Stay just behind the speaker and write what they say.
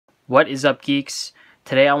What is up, geeks?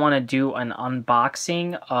 Today I want to do an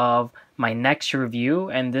unboxing of my next review,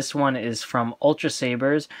 and this one is from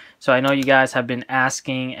Ultrasabers. So I know you guys have been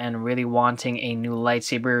asking and really wanting a new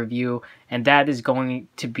lightsaber review, and that is going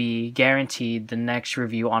to be guaranteed the next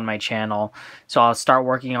review on my channel. So I'll start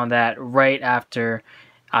working on that right after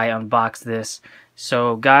I unbox this.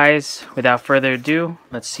 So guys, without further ado,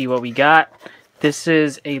 let's see what we got. This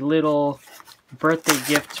is a little birthday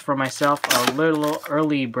gift for myself, a little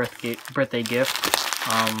early birthday gift.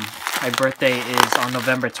 My birthday is on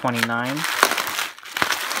November 29.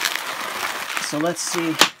 So let's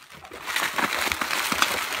see.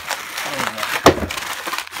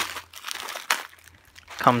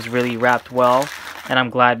 Comes really wrapped well, and I'm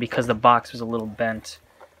glad because the box was a little bent.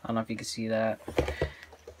 I don't know if you can see that.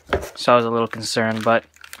 So I was a little concerned, but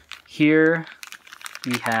here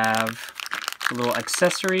we have little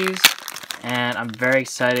accessories, and I'm very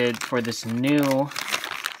excited for this new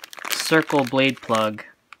circle blade plug.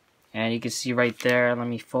 And you can see right there, let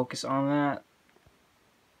me focus on that.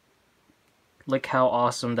 Look how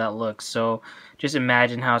awesome that looks. So just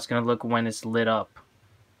imagine how it's going to look when it's lit up.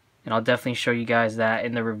 And I'll definitely show you guys that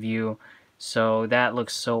in the review. So that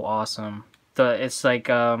looks so awesome. It's like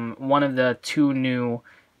one of the two new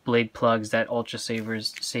blade plugs that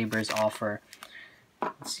Ultrasabers offer.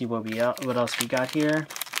 Let's see what else we got here.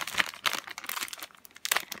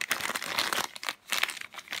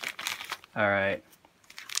 Alright,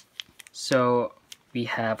 so we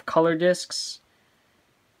have color discs.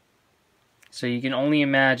 So you can only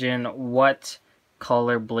imagine what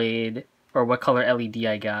color blade or what color LED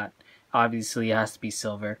I got. Obviously it has to be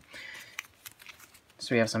silver.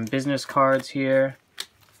 So we have some business cards here,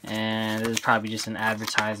 and this is probably just an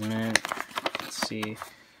advertisement. Let's see,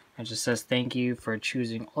 it just says thank you for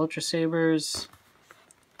choosing Ultrasabers.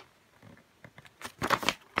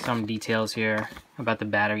 Some details here about the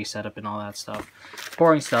battery setup and all that stuff.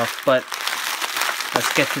 Boring stuff, but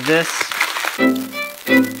let's get to this.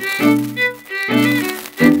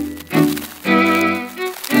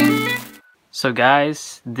 So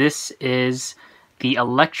guys, this is the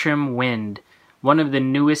Electrum Wind, one of the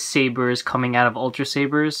newest sabers coming out of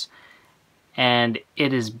Ultrasabers, and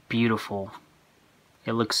it is beautiful.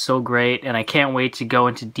 It looks so great, and I can't wait to go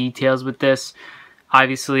into details with this.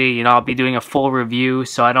 Obviously, you know, I'll be doing a full review,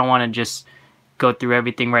 so I don't want to just go through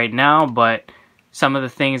everything right now, but some of the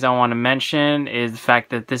things I want to mention is the fact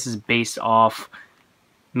that this is based off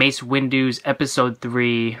Mace Windu's Episode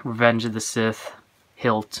III, Revenge of the Sith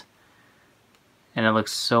hilt, and it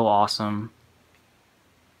looks so awesome.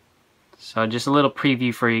 So just a little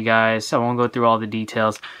preview for you guys. I won't go through all the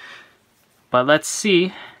details, but let's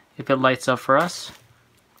see if it lights up for us.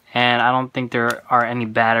 And I don't think there are any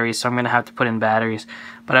batteries, so I'm going to have to put in batteries.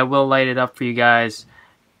 But I will light it up for you guys,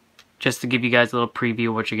 just to give you guys a little preview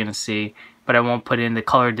of what you're going to see. But I won't put in the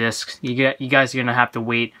color discs. You guys are going to have to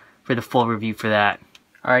wait for the full review for that.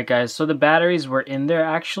 Alright guys, so the batteries were in there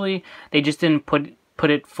actually. They just didn't put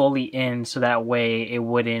it fully in, so that way it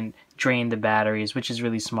wouldn't drain the batteries, which is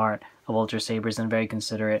really smart of Ultrasabers and very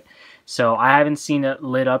considerate. So I haven't seen it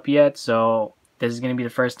lit up yet, so this is going to be the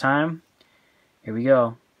first time. Here we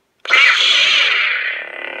go.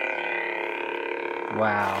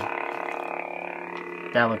 Wow,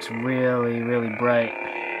 that looks really, really bright.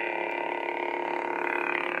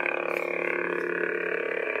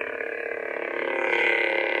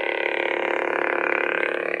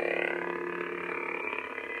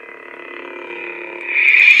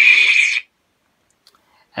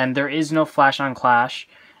 And there is no flash on clash.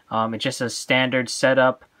 It's just a standard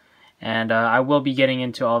setup, and I will be getting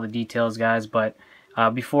into all the details, guys, but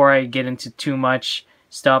before I get into too much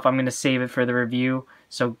stuff, I'm going to save it for the review.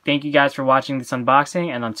 So thank you guys for watching this unboxing,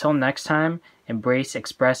 and until next time, embrace,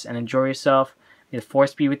 express, and enjoy yourself. May the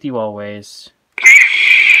Force be with you always,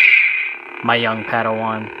 my young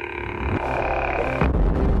Padawan.